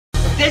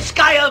This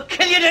guy'll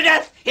kill you to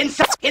death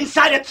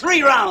inside of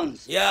 3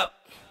 rounds. Yep.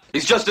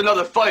 He's just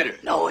another fighter.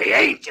 No, he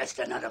ain't just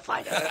another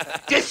fighter.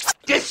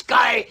 This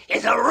guy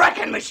is a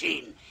wrecking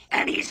machine,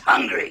 and he's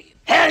hungry.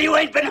 Hell, you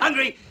ain't been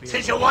hungry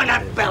since you won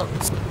that belt.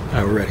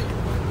 All right, we're ready.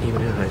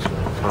 Even in high school.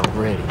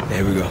 Already.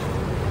 There we go.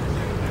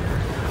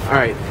 All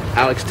right,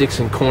 Alex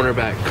Dixon,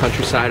 cornerback,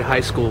 Countryside High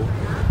School,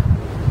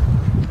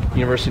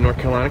 University of North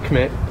Carolina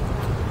commit.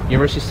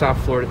 University of South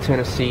Florida,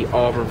 Tennessee,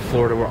 Auburn,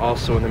 Florida were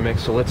also in the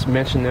mix. So let's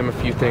mention them a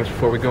few things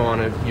before we go on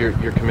to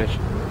your commission.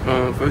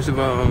 First of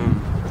all,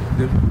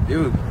 they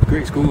were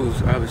great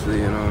schools,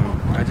 obviously, and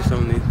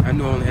I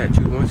knew I only had to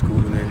choose one school,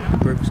 and then the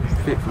perfect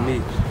fit for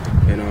me,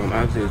 and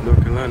obviously it was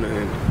North Carolina,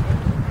 and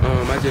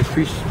I just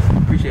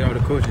appreciate all the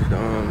coaches,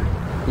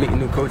 meeting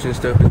new coaches and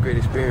stuff, it was a great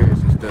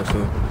experience and stuff,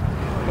 so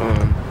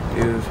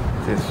it was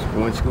just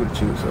one school to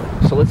choose.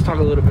 So let's talk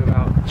a little bit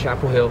about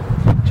Chapel Hill.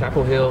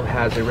 Chapel Hill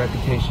has a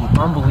reputation,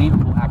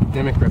 unbelievable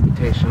academic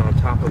reputation on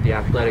top of the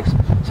athletics.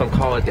 Some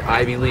call it the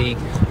Ivy League,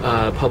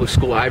 public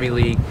school Ivy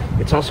League.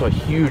 It's also a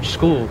huge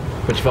school,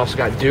 but you've also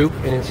got Duke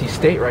and NC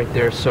State right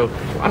there. So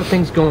a lot of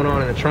things going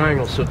on in the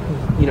triangle. So,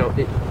 you know,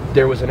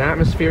 there was an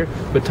atmosphere,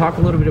 but talk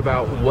a little bit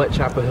about what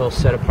Chapel Hill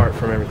set apart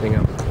from everything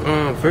else.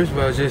 First of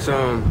all, just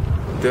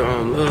the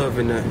love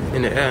in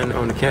the air and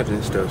on the campus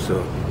and stuff.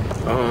 So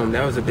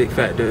that was a big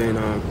factor, and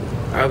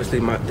obviously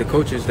the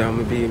coaches that I'm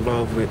gonna be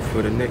involved with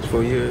for the next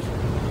 4 years,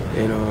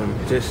 and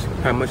just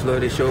how much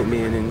love they showed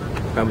me, and then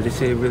how much they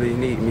said really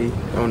need me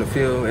on the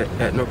field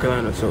at North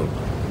Carolina. So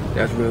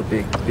that's a real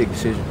big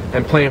decision.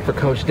 And playing for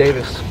Coach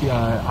Davis,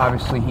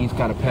 obviously he's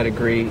got a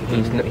pedigree.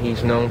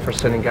 He's known for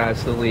sending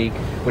guys to the league,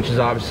 which is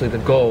obviously the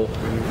goal.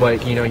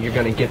 But you know you're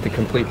going to get the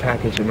complete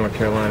package in North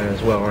Carolina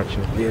as well, aren't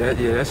you? Yeah,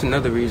 that's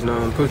another reason.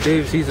 Coach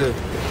Davis,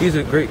 he's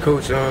a great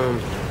coach.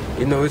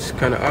 You know, it's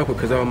kind of awkward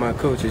because all my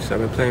coaches I've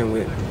been playing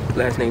with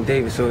last name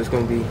Davis, so it's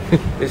going to be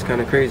it's kind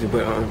of crazy.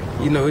 But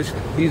you know,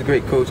 he's a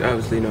great coach.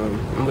 Obviously,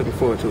 I'm looking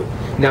forward to it.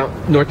 Now,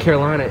 North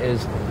Carolina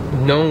is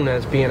known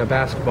as being a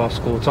basketball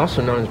school. It's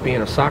also known as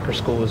being a soccer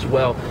school as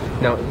well.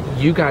 Now,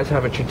 you guys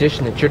have a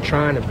tradition that you're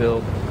trying to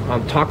build.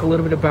 Talk a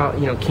little bit about,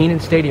 you know,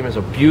 Kenan Stadium is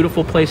a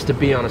beautiful place to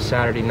be on a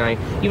Saturday night,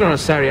 even on a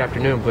Saturday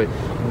afternoon, but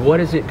what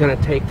is it going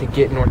to take to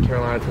get North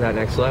Carolina to that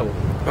next level?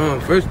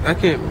 First, I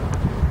can't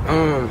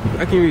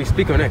really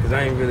speak on that because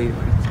I ain't really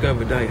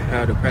discovered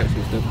how to practice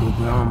and stuff.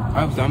 But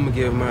obviously, I'm going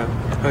to give my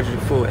 100%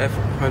 full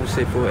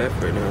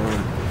effort. And,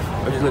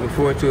 I'm just looking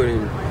forward to it.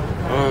 And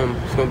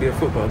it's going to be a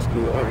football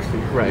school, obviously.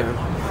 Right. You know?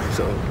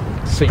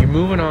 So you're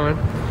moving on,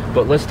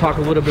 but let's talk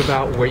a little bit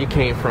about where you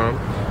came from.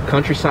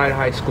 Countryside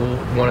High School,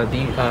 one of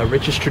the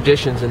richest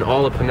traditions in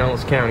all of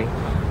Pinellas County.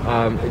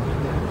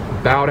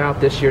 Bowed out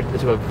this year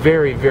to a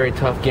very, very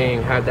tough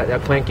game, had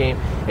that plant game,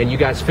 and you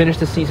guys finished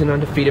the season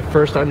undefeated,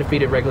 first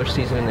undefeated regular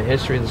season in the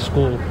history of the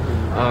school.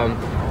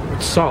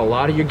 Saw a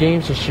lot of your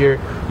games this year.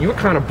 You were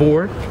kind of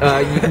bored.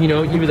 You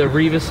know, you were the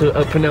Revis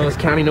of Pinellas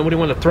County. Nobody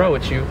wanted to throw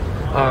at you.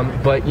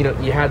 But you know,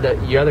 you had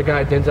the other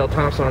guy, Denzel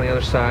Thompson, on the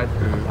other side.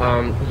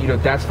 You know,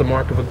 that's the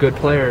mark of a good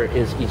player,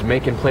 is he's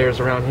making players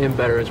around him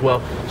better as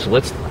well. So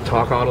let's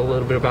talk out a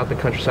little bit about the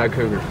Countryside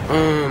Cougars.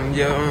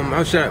 I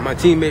was shout out my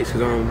teammates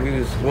because we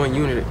was one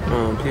unit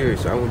period,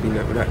 so I wouldn't be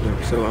nothing without them.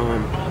 So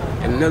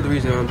and another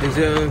reason,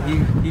 Denzel,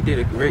 he did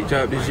a great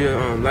job this year.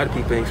 A lot of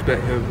people didn't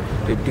expect him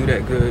to do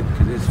that good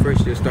because it's his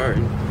first year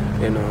starting,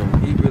 and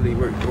he really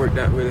worked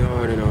out really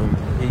hard, and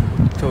he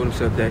told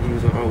himself that he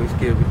was gonna always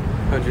give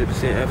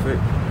 100% effort,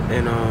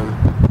 and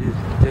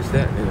just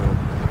that, you know.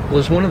 Well,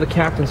 as one of the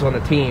captains on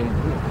the team,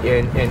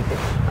 and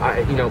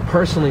I, you know,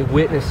 personally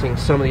witnessing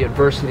some of the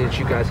adversity that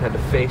you guys had to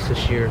face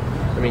this year.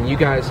 I mean, you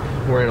guys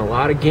were in a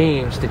lot of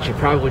games that you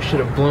probably should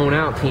have blown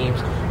out teams,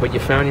 but you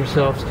found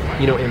yourselves,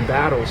 you know, in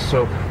battles.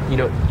 So, you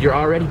know, you're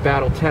already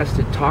battle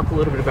tested. Talk a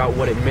little bit about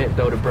what it meant,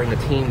 though, to bring the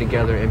team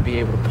together and be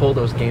able to pull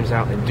those games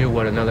out and do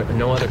what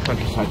no other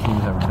Countryside team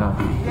has ever done.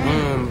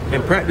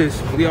 In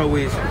practice,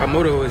 our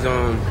motto is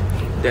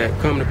that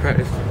come to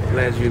practice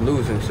last year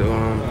losing. So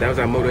that was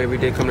our motto every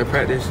day, come to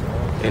practice.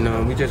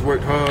 And we just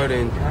worked hard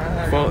and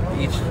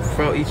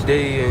fought each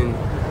day and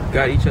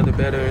got each other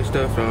better and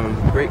stuff.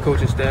 Great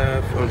coaching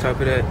staff on top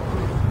of that.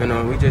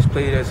 And we just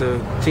played as a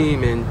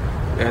team and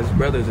as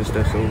brothers and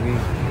stuff, so we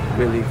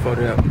really fought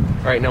it out.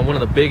 All right, now one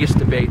of the biggest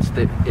debates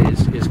that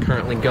is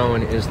currently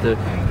going is the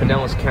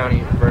Pinellas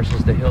County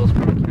versus the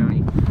Hillsborough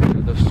County.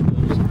 Those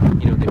schools,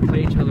 you know, they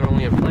play each other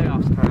only in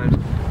playoffs times,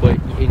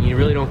 and you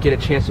really don't get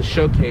a chance to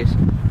showcase.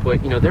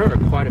 But, you know, there are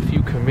quite a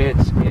few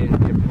commits in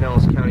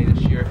Pinellas County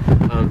this year.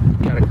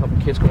 Got a couple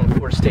kids going to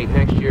Florida State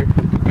next year.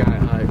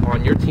 Got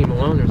on your team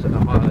alone, there's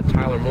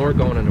Tyler Moore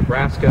going to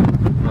Nebraska.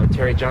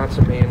 Terry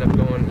Johnson may end up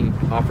going. He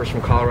offers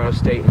from Colorado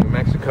State and New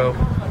Mexico.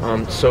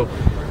 So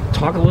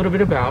talk a little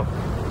bit about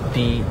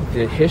the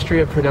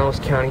history of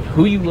Pinellas County,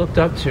 who you looked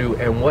up to,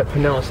 and what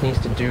Pinellas needs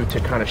to do to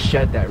kind of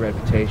shed that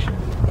reputation.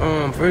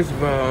 First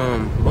of all,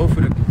 both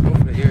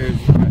of the areas,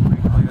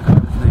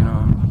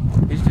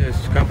 obviously, it's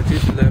just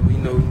competition level. You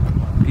know,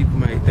 people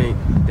might think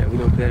that we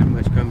don't play that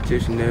much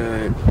competition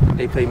there, and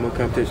they play more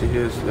competition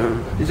here.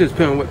 So, it just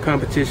depends on what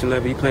competition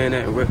level you playing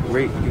at and what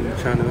rate you're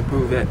trying to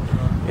improve at.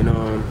 And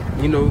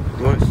you know,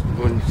 once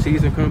when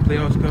season come,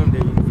 playoffs come,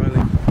 then you can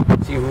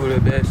finally see who the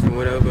best and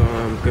whatever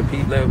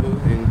compete level,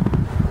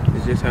 and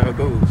it's just how it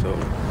goes. So.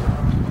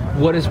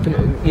 What is,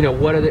 you know,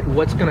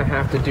 what's going to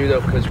have to do though?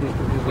 Because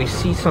we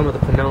see some of the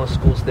Pinellas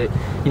schools that,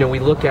 you know, we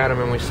look at them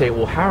and we say,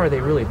 well, how are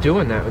they really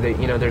doing that? They,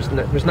 you know, there's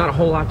not a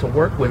whole lot to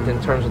work with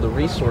in terms of the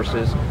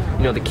resources.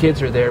 You know, the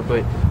kids are there,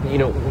 but you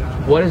know,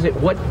 what is it?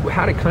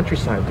 How did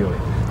Countryside do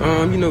it?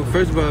 You know,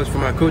 first of all, it's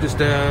from our coaching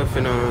staff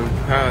and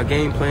how our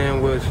game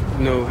plan was.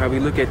 You know, how we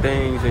look at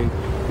things and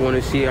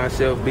want to see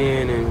ourselves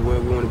being and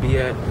where we want to be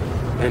at,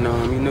 and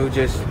you know,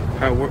 just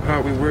how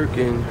we work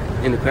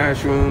in the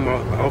classroom,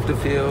 off the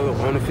field,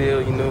 on the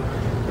field, you know,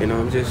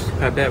 and just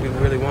how bad we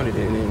really wanted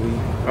it, and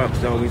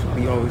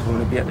we always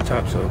want to be at the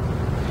top. So,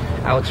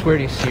 Alex, where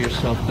do you see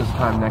yourself this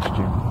time next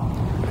year?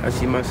 I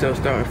see myself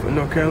starting for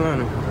North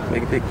Carolina,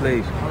 making big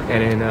plays.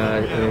 And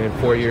in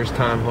 4 years'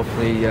 time,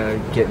 hopefully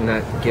getting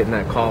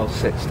that call,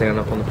 stand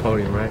up on the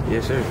podium, right?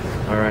 Yes, sir.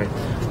 All right.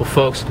 Well,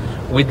 folks,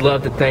 we'd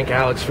love to thank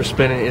Alex for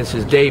spending it. It's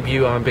his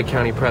debut on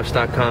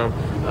BigCountyPreps.com.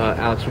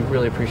 Alex, we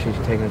really appreciate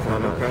you taking the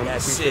time out.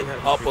 That's it.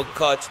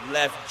 Uppercuts,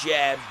 left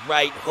jab,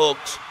 right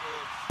hooks,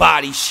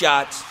 body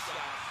shots,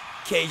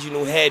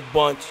 occasional head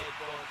bunts.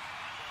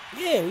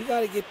 Yeah, we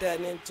got to get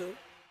that in too.